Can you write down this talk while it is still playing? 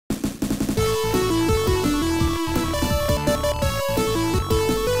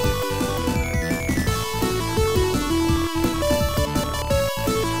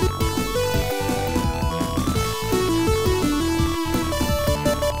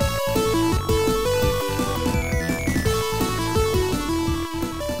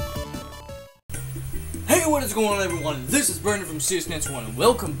what is going on, everyone? This is Brandon from CSNets1, and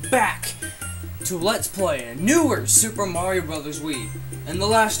welcome back to Let's Play a newer Super Mario Bros. Wii. In the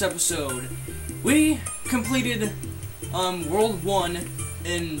last episode, we completed World 1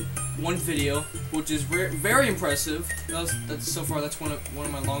 in one video, which is very impressive. So far that's one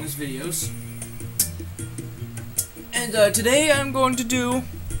of my longest videos. And today I'm going to do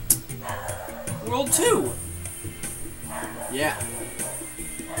World 2. Yeah.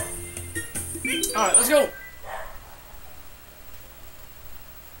 Alright, let's go!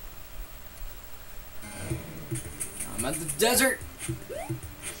 I'm at the desert!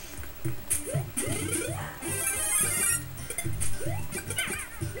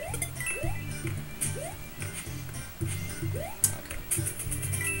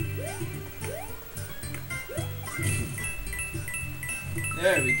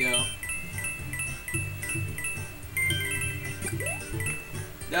 There we go.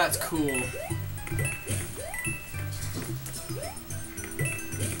 That's cool.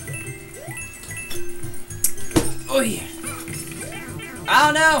 Oh yeah.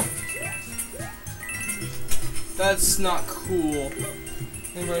 I don't know. That's not cool.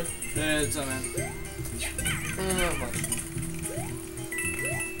 Anybody? It's on man.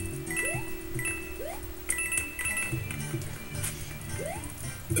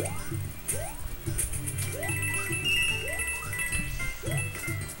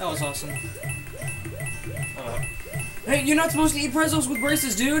 That was awesome. Hey, you're not supposed to eat pretzels with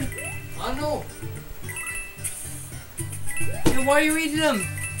braces, dude. I know. Then why are you eating them?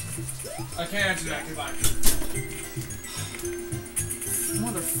 I can't answer that. Goodbye.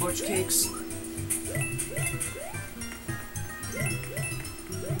 Mother fudge cakes.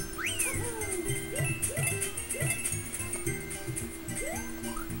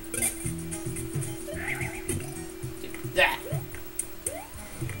 That.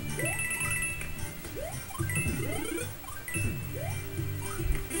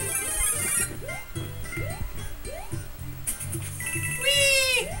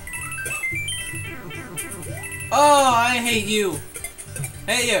 Oh, I hate you.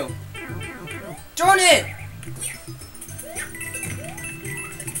 Hey, you. Darn it!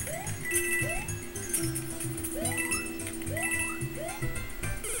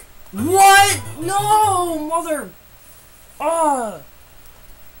 What? No, mother.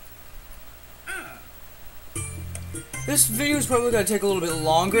 This video is probably going to take a little bit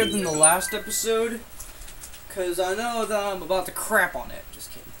longer than the last episode, because I know that I'm about to crap on it. Just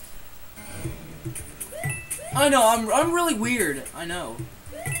kidding. I know, I'm really weird. I know.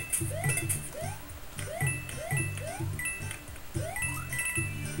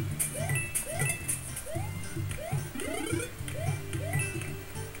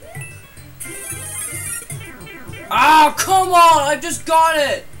 Oh, come on! I just got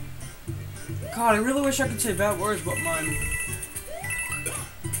it! God, I really wish I could say bad words, but my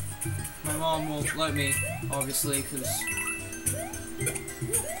mom won't let me, obviously, because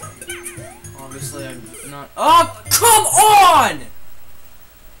obviously I'm not— Oh, come on!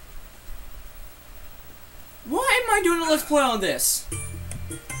 Why am I doing a Let's Play on this?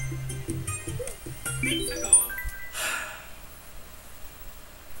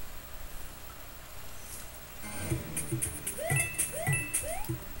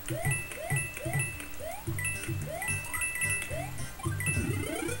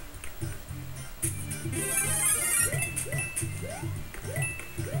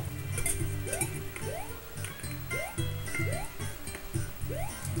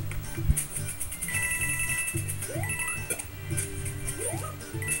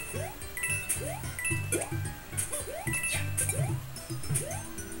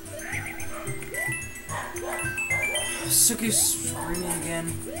 Suki's screaming again.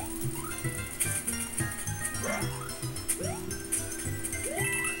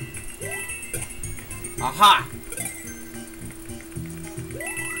 Aha!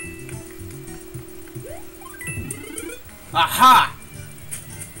 Aha!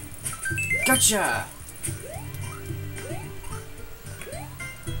 Gotcha!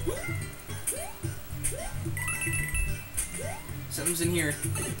 Something's in here.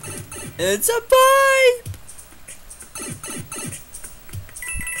 It's a pipe!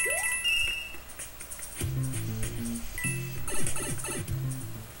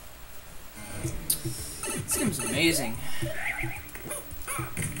 This game's amazing.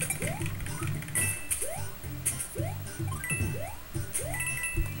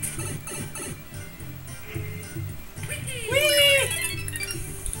 Whee!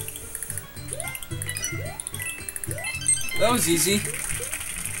 That was easy.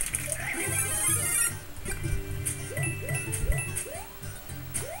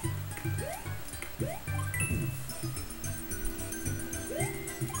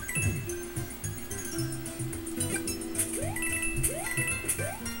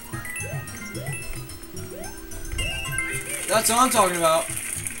 That's what I'm talking about.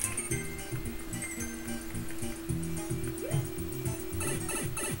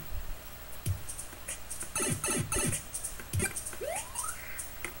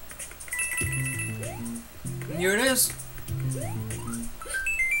 And here it is.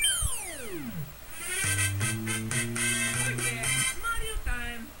 Mario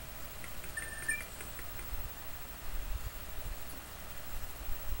time.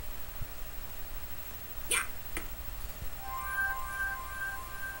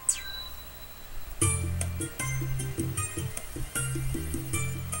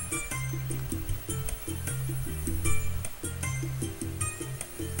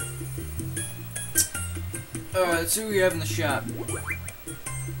 Alright, let's see what we have in the shop.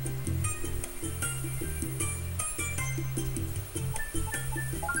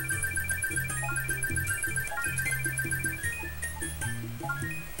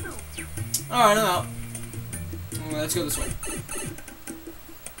 Alright, I'm out. Let's go this way.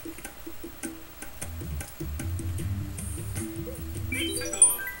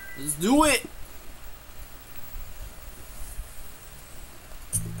 Let's do it!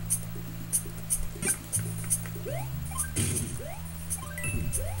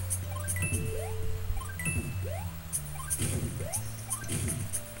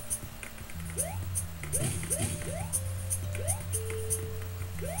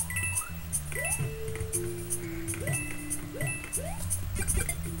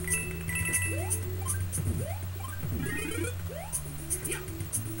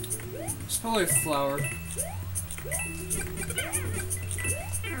 It's probably a flower.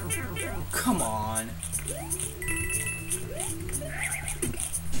 Come on.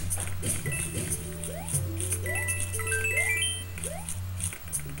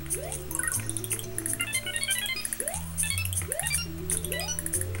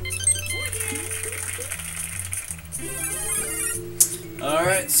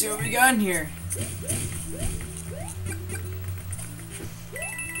 Alright, see what we got in here.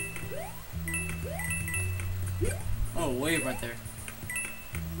 Oh, wave right there.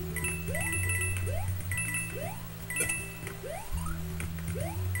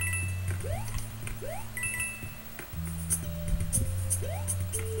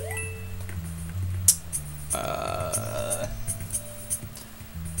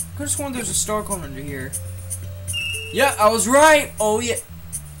 Could have sworn there's a star cone under here. Yeah, I was right. Oh yeah.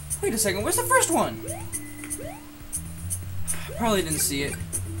 Wait a second. Where's the first one? Probably didn't see it.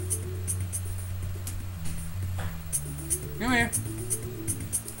 Come here.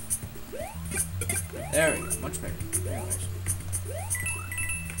 There we go. Much better. Anyways.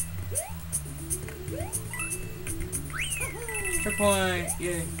 Checkpoint.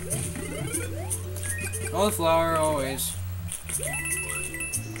 Yay. All the flower, always.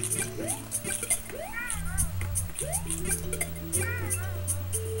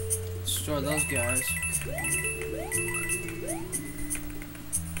 Destroy those guys.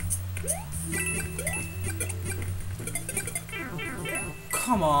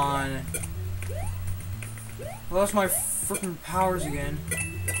 Come on. I lost my freaking powers again.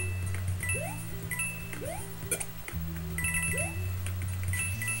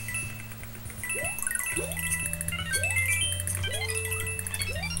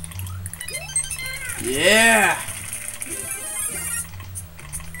 Yeah!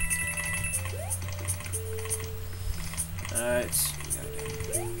 Alright.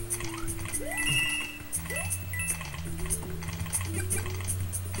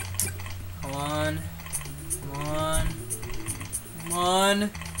 Come on. Come on. Come on.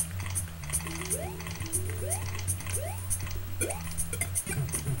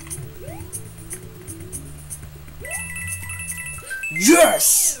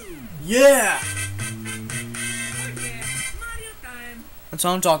 Yes! Yeah! Mario time. That's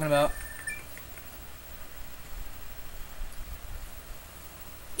what I'm talking about.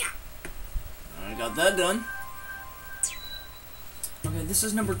 I got that done. Okay, this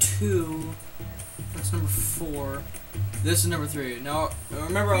is number 2. That's number 4. This is number 3. Now,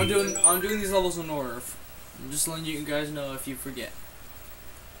 remember, I'm doing these levels in order. I'm just letting you guys know if you forget.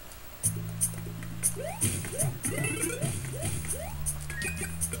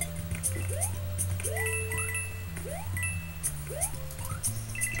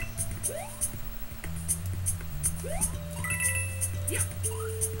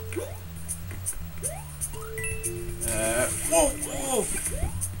 Whoa, whoa!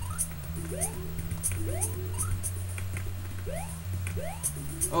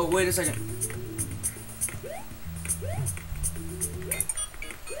 Oh, wait a second.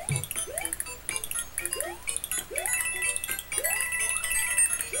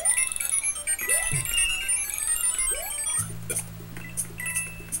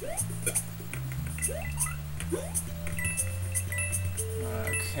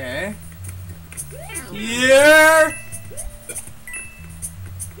 here.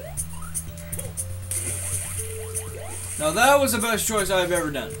 Now that was the best choice I've ever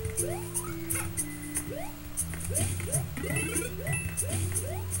done.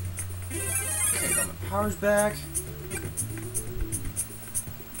 Okay, got my powers back.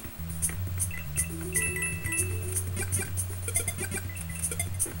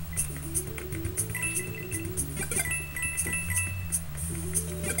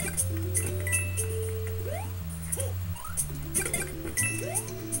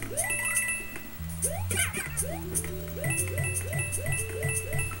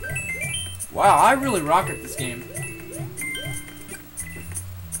 Wow, I really rock at this game.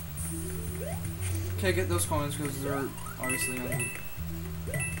 Can't get those coins because they're obviously on the...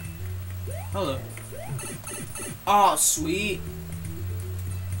 Hello. Oh, sweet.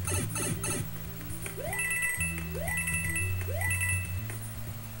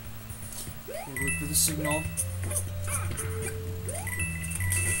 Okay, wait for the signal.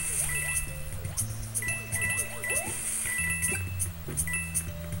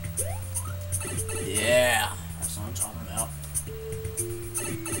 Yeah, that's what I'm talking about.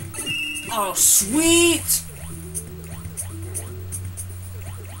 Oh, sweet!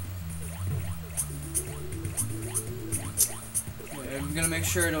 Okay, I'm gonna make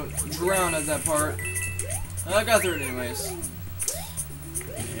sure I don't drown at that part. I got through it anyways.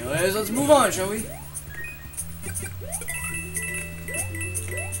 Anyways, let's move on, shall we?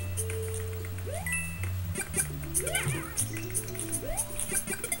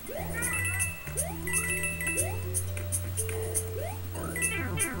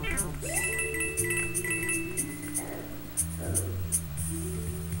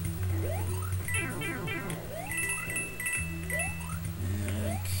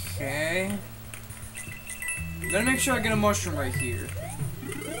 Okay. I'm gonna make sure I get a mushroom right here.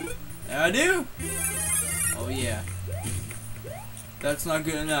 I do! Oh yeah. That's not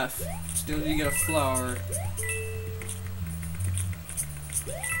good enough. Still need to get a flower.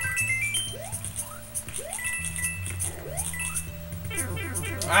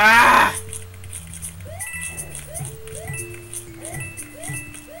 Ah!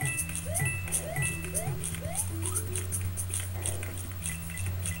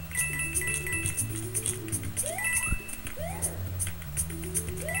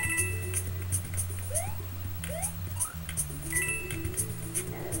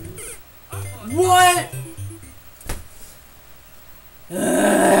 What?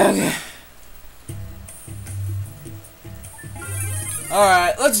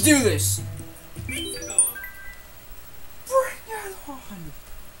 Alright, let's do this. Bring it on.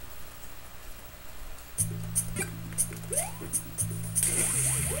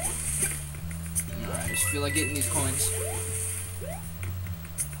 Alright, I just feel like getting these coins.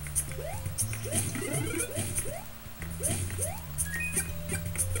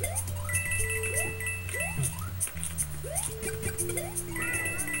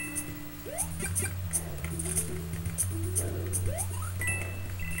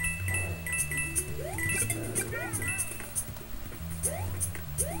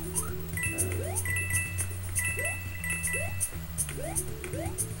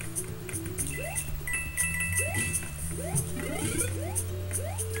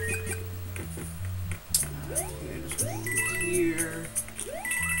 Here.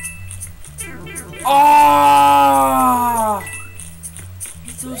 Ah!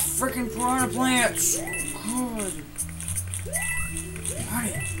 Those freaking piranha plants. God.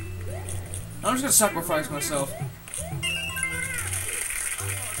 Alright. I'm just gonna sacrifice myself.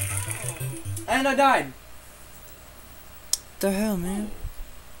 And I died. What the hell, man?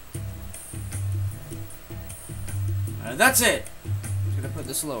 Alright, that's it. I'm gonna put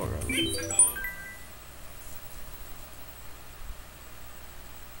this lower.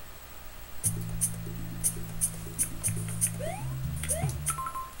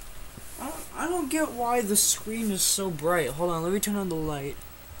 I don't get why the screen is so bright. Hold on, let me turn on the light.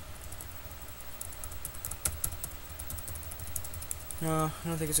 No, I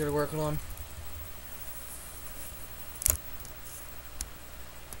don't think it's gonna work. Hold on.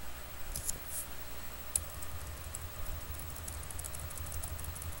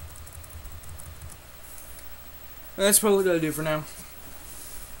 That's probably what I'll do for now.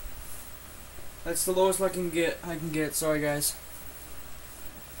 That's the lowest I can get. Sorry, guys.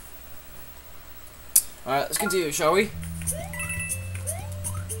 Alright, let's continue, shall we?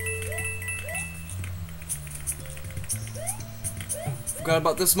 Forgot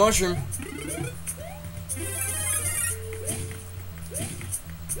about this mushroom.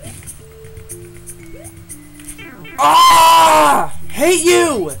 Ah! Hate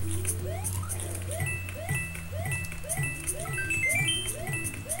you!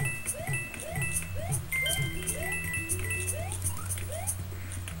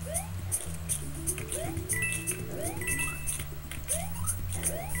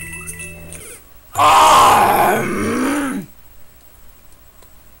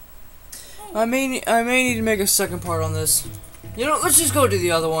 I may need to make a second part on this. You know, let's just go to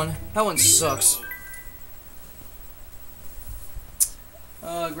the other one. That one sucks.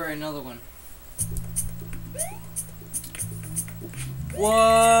 Great, another one.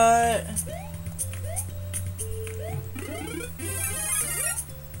 What?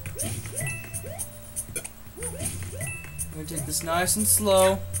 I'm gonna take this nice and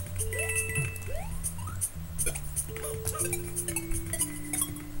slow.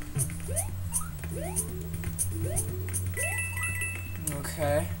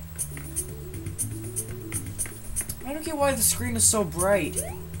 Okay. I don't get why the screen is so bright.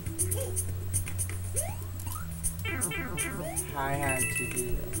 I had to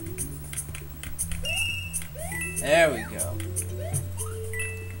do that. There we go.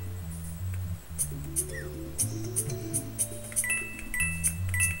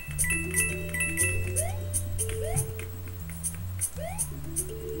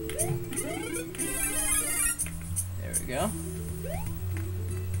 There we go.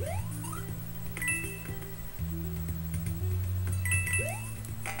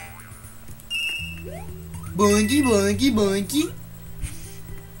 Boinky, boinky, boinky.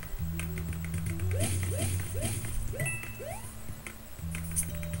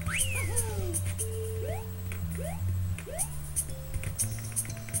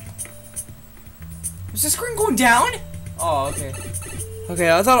 Is the screen going down? Oh, okay.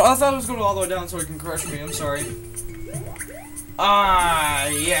 Okay, I thought it was going all the way down so it can crush me. I'm sorry. Ah,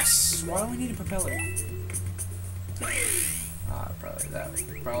 yes. Why do we need a propeller? Ah, probably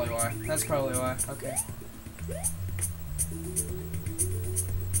why. That's probably why. Okay.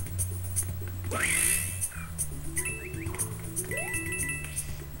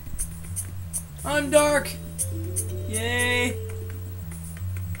 I'm dark. Yay.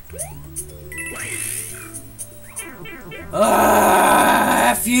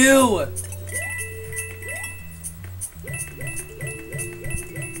 Ah, F you.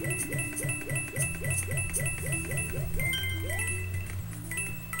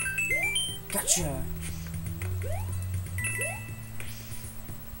 Gotcha.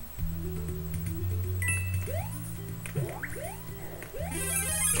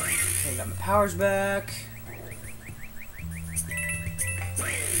 Okay, got my powers back.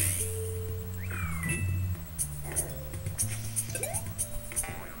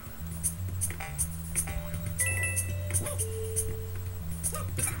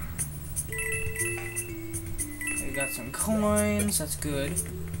 Okay, got some coins. That's good.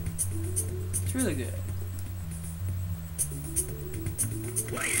 It's really good.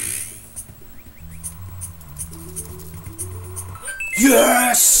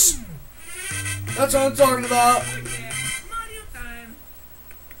 Yes! That's what I'm talking about. Mario time.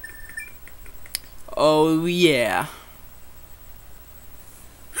 Oh yeah.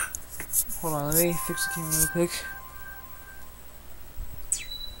 Hold on, let me fix the camera real quick.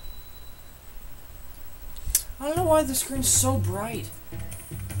 I don't know why the screen's so bright.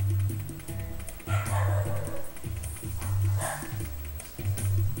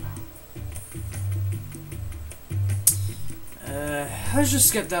 Let's just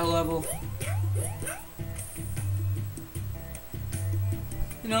skip that level.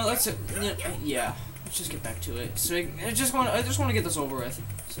 You know, yeah. Let's just get back to it. So I just want to get this over with.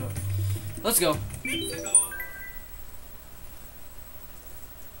 So, let's go. Okay,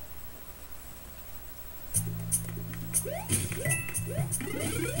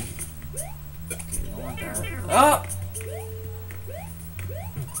 don't want that. Oh!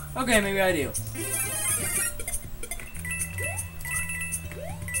 Okay, maybe I do.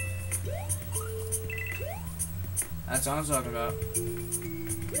 That's what I'm talking about.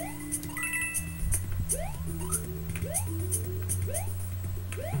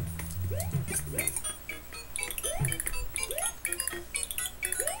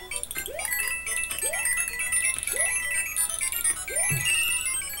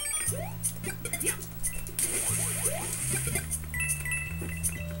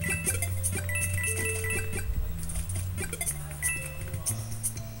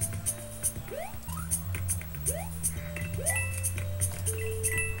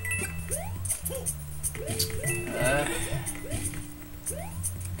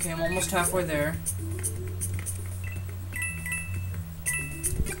 Okay, I'm almost halfway there.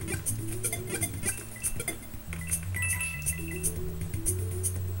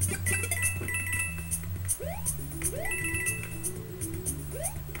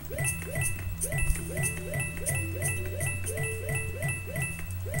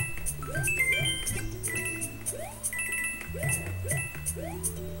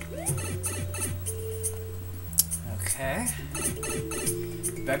 Okay.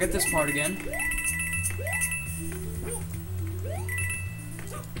 Back at this part again.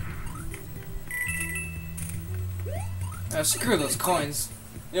 Screw those coins.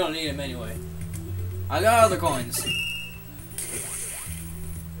 You don't need them anyway. I got other coins.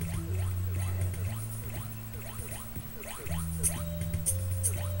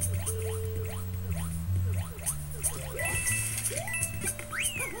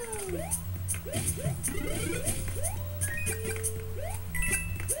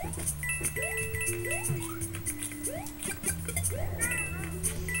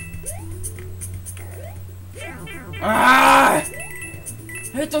 Ah!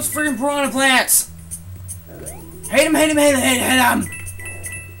 Hit those freaking piranha plants! Hate him, hate him, hate him, hate him!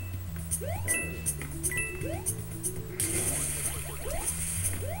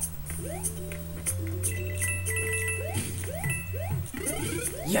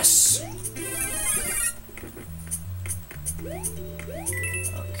 Yes!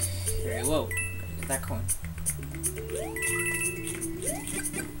 Okay, whoa. Gotta get that coin.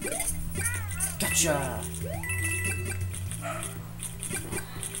 Gotcha!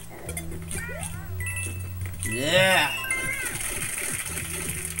 Yeah!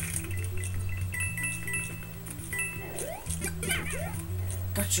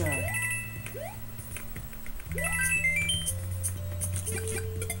 Gotcha!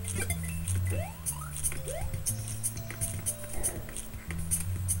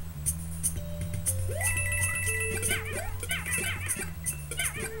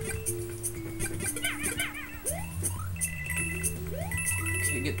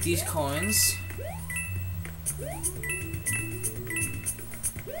 Okay, get these coins.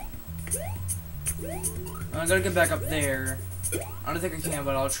 I gotta get back up there. I don't think I can,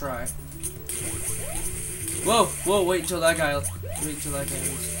 but I'll try. Whoa, whoa, wait until that guy leaves.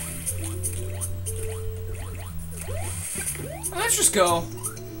 Let's just go.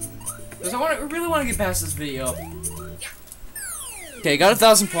 Because I really want to get past this video. Okay, got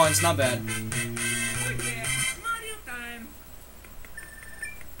 1,000 points, not bad. Okay, Mario time.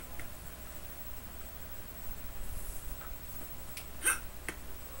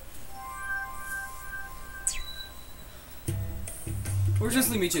 Where's this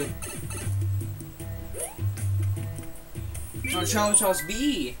lead me to? Oh, Challenge House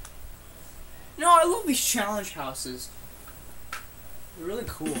B! No, I love these challenge houses. They're really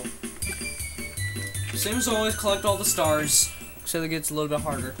cool. Same as always, collect all the stars. Except it gets a little bit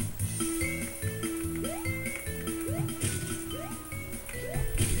harder.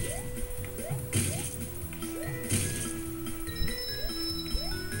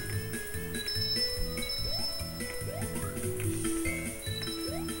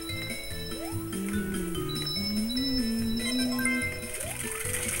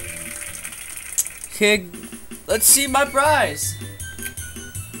 Okay, let's see my prize.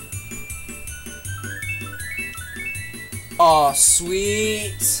 Aw,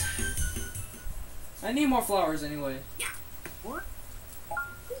 sweet. I need more flowers anyway.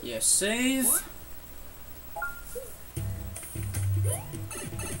 Yeah, save.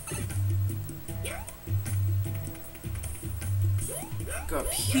 Go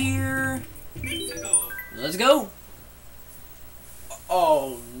up here. Let's go.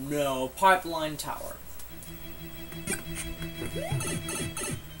 Oh no, pipeline tower.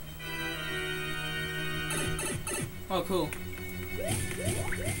 Oh, cool.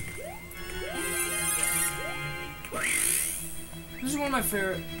 This is one of my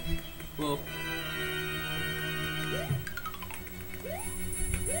favorite. Whoa.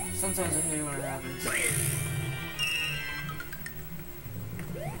 Sometimes I hate it when it happens.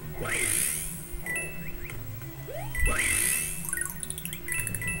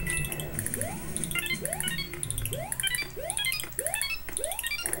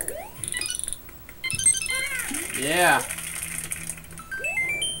 Yeah.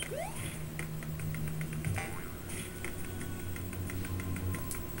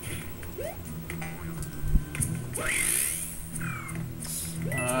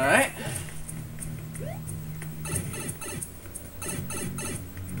 All right.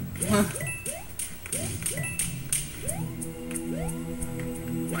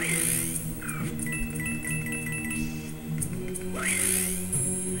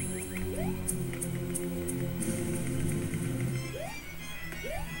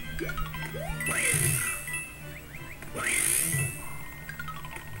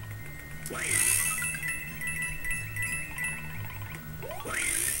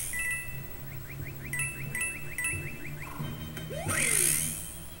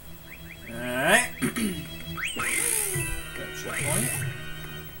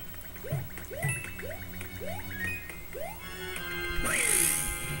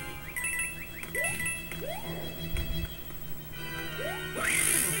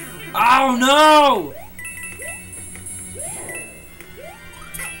 Ow, no!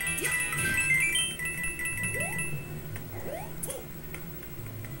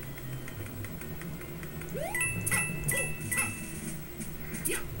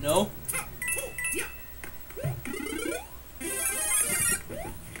 No?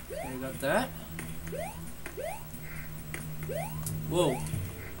 Okay, got that. Whoa.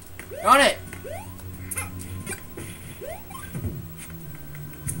 On it!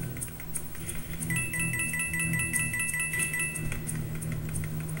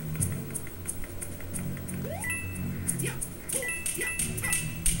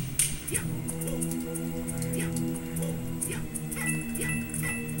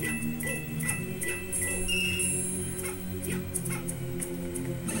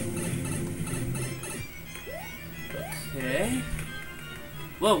 Okay.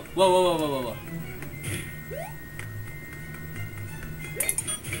 Whoa, whoa, whoa, whoa, whoa, whoa, whoa.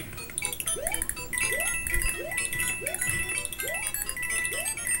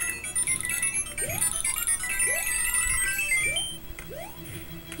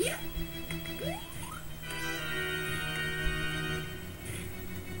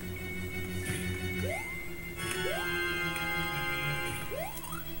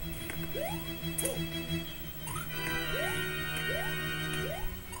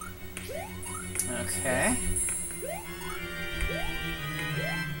 Okay.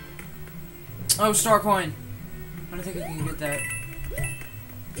 Oh, star coin. I don't think I can get that.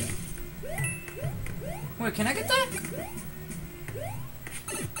 Wait, can I get that?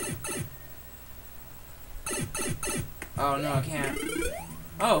 Oh, no, I can't.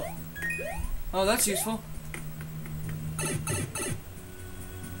 Oh. Oh, that's useful.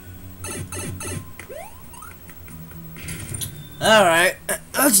 Alright,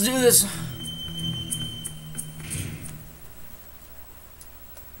 let's do this.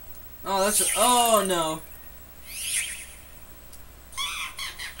 Oh, that's. Oh, no.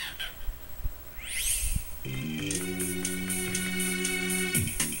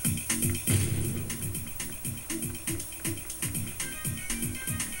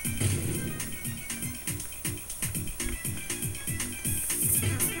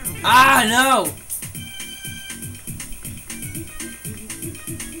 Ah, no!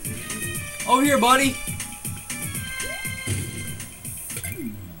 Over here, buddy.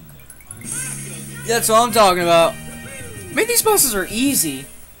 That's what I'm talking about. Maybe these bosses are easy.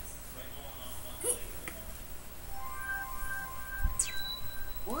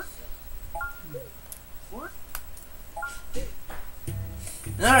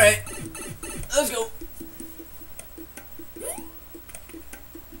 Alright. Let's go.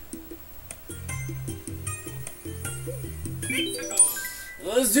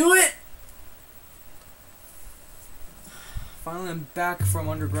 Let's do it! Finally, I'm back from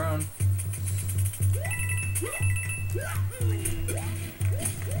underground.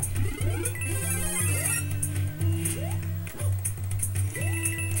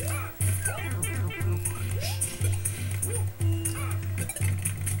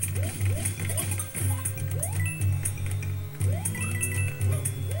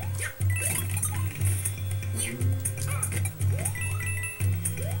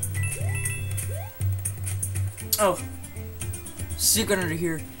 Oh, secret under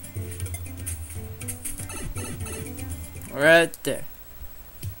here. Right there.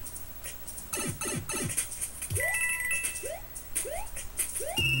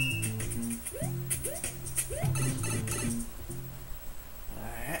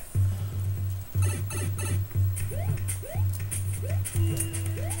 Alright.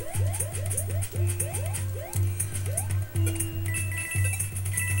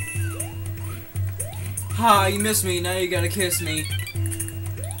 Ha, you missed me, now you gotta kiss me.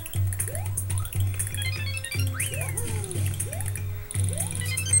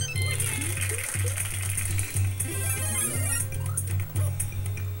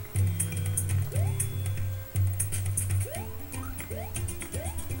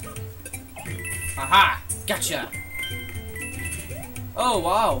 Aha! Gotcha! Oh,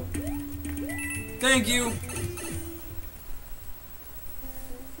 wow. Thank you!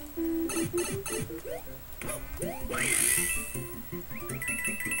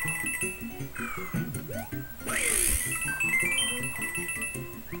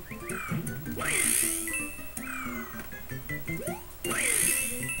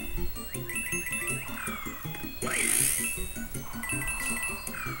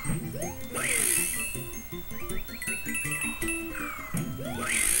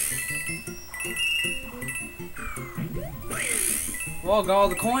 Whoa, got all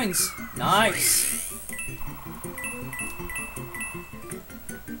the coins. Nice.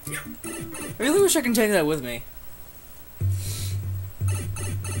 I really wish I could take that with me.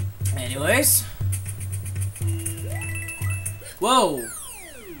 Anyways. Whoa!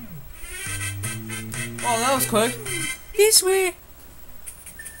 Oh, that was quick. This way.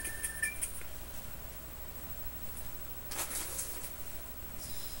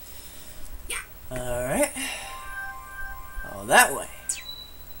 Alright. Oh, that way.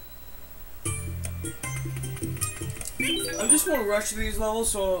 I just want to rush through these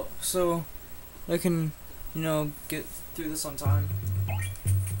levels so I can, you know, get through this on time.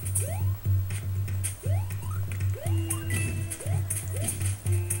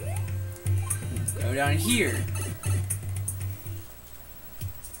 Go down here.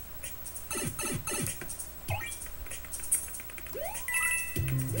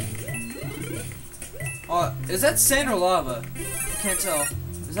 Oh, is that sand or lava? I can't tell.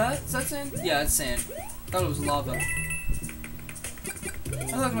 Is that sand? Yeah, it's sand. I thought it was lava.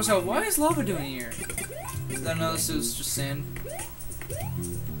 I thought to myself, why is lava doing here? Then I noticed it was just sand.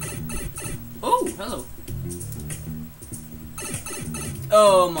 Oh, hello.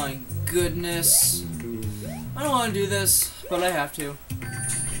 Oh my goodness. I don't want to do this, but I have to.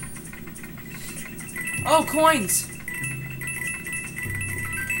 Oh, coins!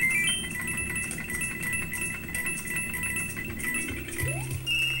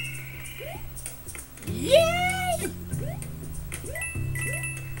 Yay!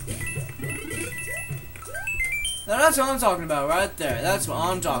 Now that's what I'm talking about right there. That's what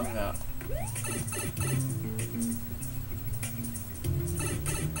I'm talking about.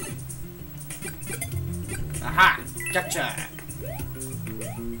 Aha! Gotcha!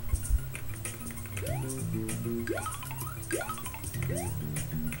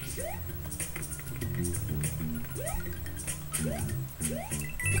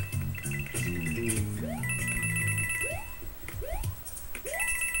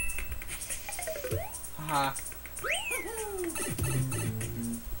 Haha.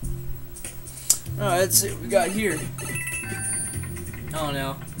 Alright, let's see what we got here. Oh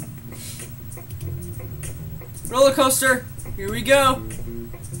no. Roller coaster! Here we go!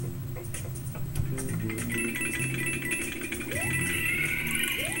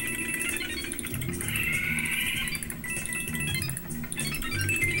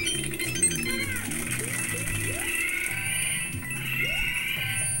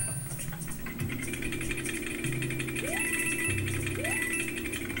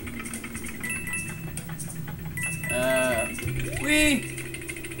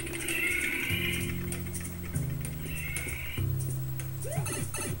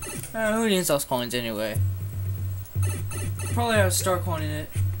 Who needs those coins anyway? Probably have to start coining it.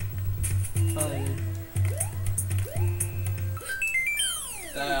 Probably.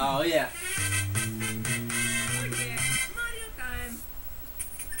 Oh yeah. Okay, Mario time.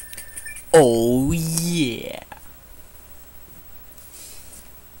 Oh yeah.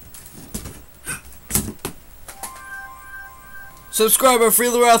 Subscriber,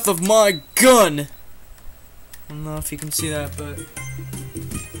 feel the wrath of my gun. I don't know if you can see that, but.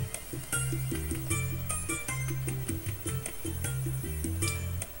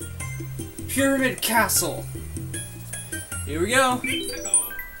 Pyramid Castle. Here we go.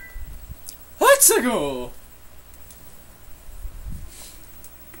 Let's go.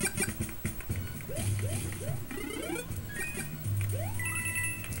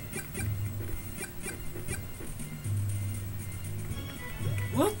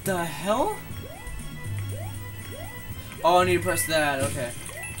 What the hell? Oh, I need to press that. Okay.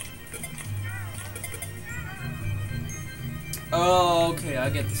 Oh, okay. I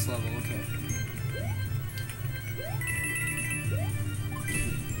get this level. Okay.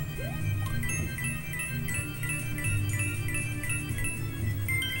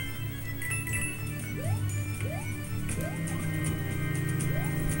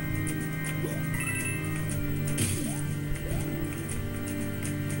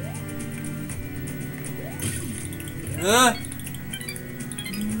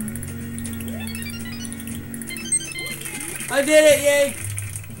 I did it! Yay!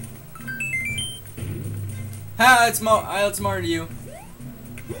 Ha! It's I outsmarted you.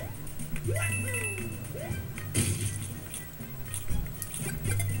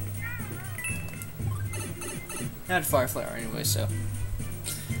 I had Fire Flower anyway, so.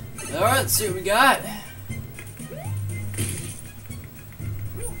 Alright, let's see what we got.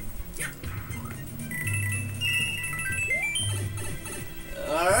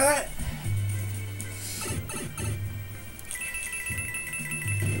 Alright.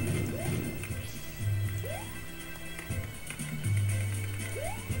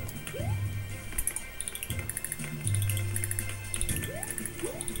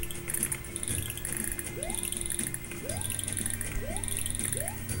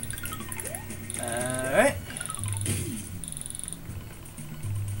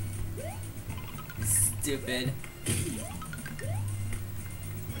 Stupid.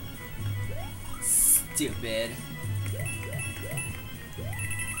 Stupid.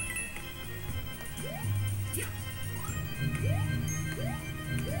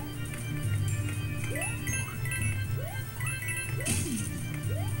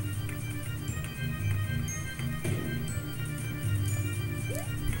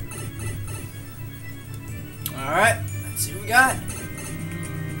 Alright, let's see what we got.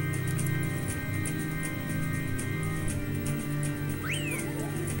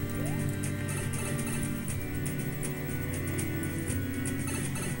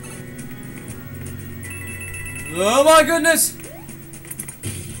 Oh my goodness!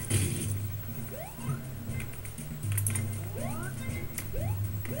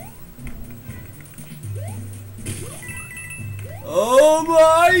 Oh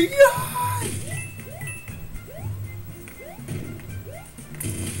my god!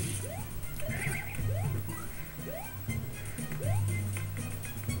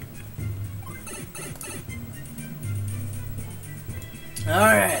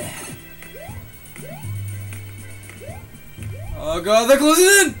 Alright. Oh god, they're closing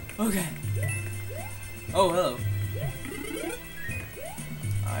in! Okay. Oh, hello.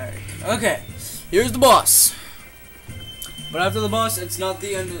 Alright. Okay. Here's the boss. But after the boss, it's not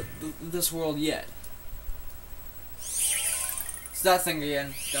the end of this world yet. It's that thing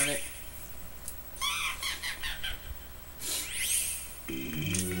again, darn it.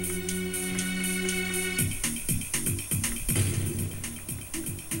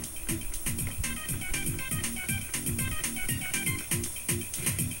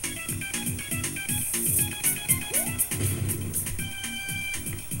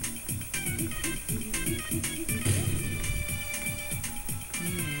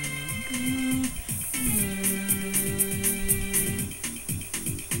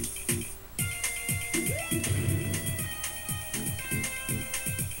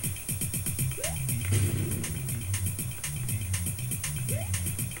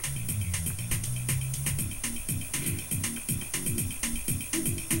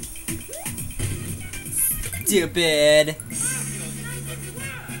 Stupid.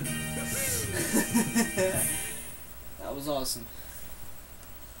 That was awesome.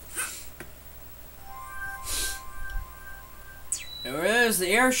 There it is, the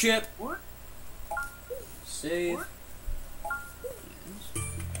airship. Save.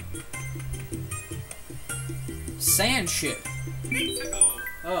 Sand ship.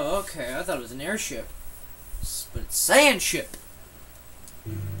 Oh, okay. I thought it was an airship. But it's sand ship.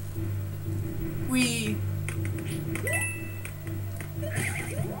 Wee.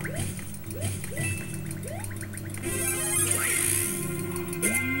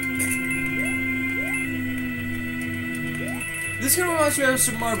 This kind of reminds me of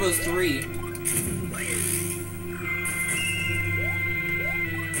Super Mario Bros. 3.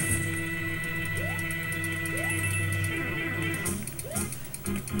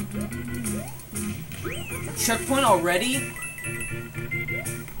 Checkpoint already?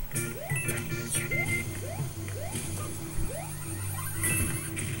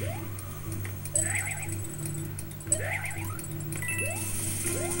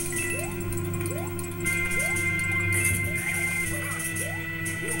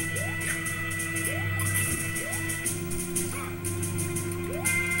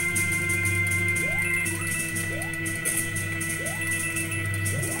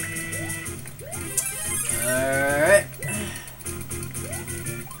 Alright.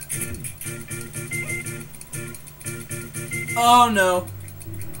 Oh no.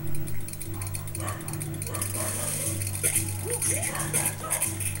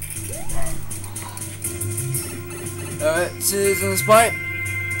 Alright, Citizen Spike.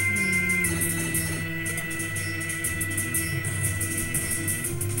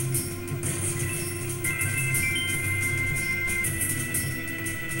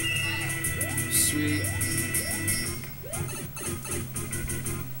 Sweet.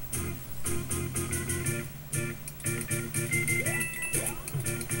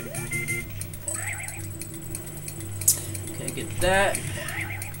 Okay, get that.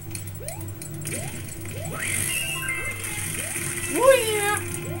 Oh yeah.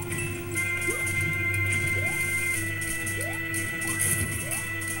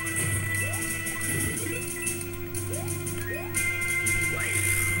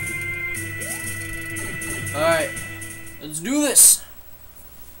 Alright, let's do this.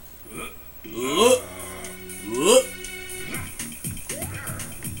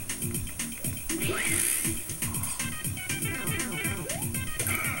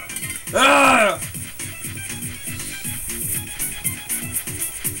 Ah!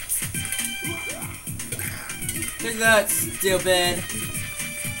 Take that, stupid.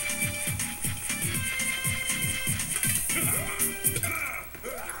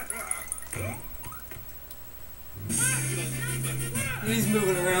 He's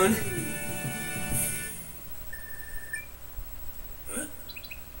moving around.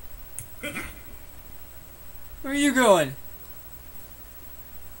 Where are you going?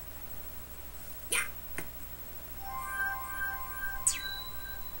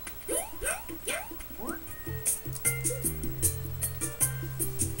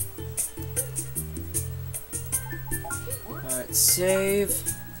 Alright, save.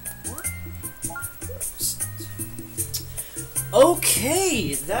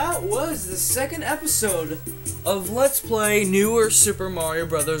 Okay, that was the second episode of Let's Play Newer Super Mario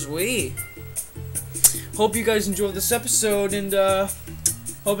Bros. Wii. Hope you guys enjoyed this episode, and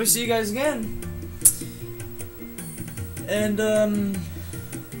hope I see you guys again. And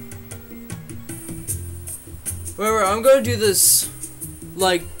remember, I'm gonna do this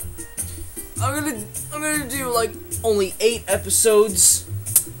like I'm gonna do like only 8 episodes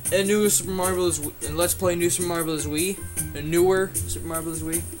in Newer Super Mario Bros. And Let's Play New Super Mario Bros. Wii, and Newer Super Mario Bros.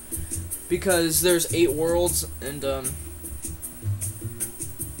 Wii, because there's 8 worlds, and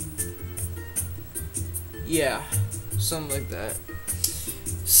yeah, something like that.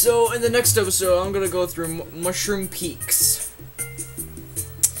 So in the next episode, I'm gonna go through Mushroom Peaks,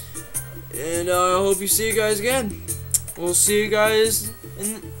 and I hope you see you guys again. We'll see you guys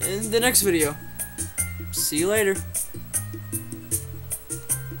in the next video. See you later.